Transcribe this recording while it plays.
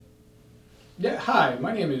Yeah, hi,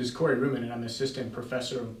 my name is Corey Rumann, and I'm assistant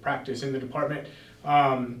professor of practice in the department.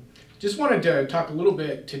 Just wanted to talk a little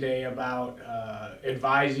bit today about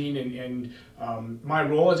advising and my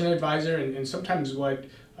role as an advisor, and sometimes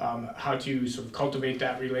how to sort of cultivate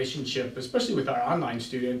that relationship, especially with our online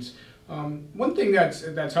students. One thing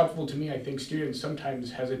that's helpful to me, I think students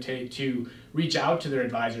sometimes hesitate to reach out to their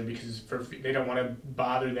advisor because they don't want to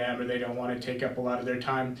bother them or they don't want to take up a lot of their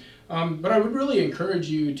time. But I would really encourage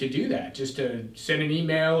you to do that, just to send an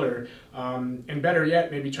email and better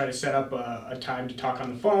yet, maybe try to set up a time to talk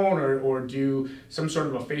on the phone or do some sort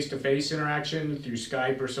of a face-to-face interaction through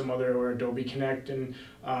Skype or some other or Adobe Connect. And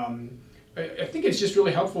I think it's just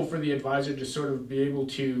really helpful for the advisor to sort of be able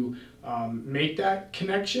to make that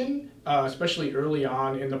connection, especially early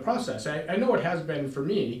on in the process. I know it has been for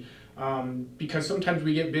me because sometimes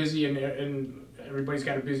we get busy and everybody's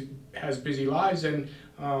has busy lives, and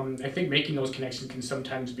I think making those connections can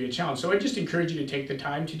sometimes be a challenge. So I just encourage you to take the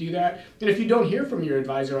time to do that. And if you don't hear from your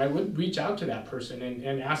advisor, I would reach out to that person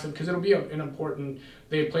and ask them, because it'll be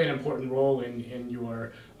they play an important role in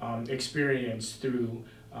your experience through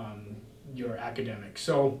your academics.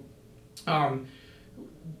 So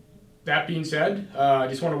that being said, I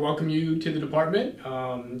just want to welcome you to the department.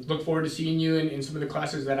 Look forward to seeing you in some of the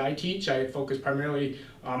classes that I teach. I focus primarily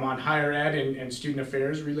on higher ed and student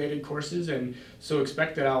affairs related courses, and so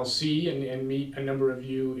expect that I'll see and meet a number of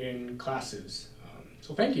you in classes.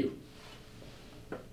 So thank you.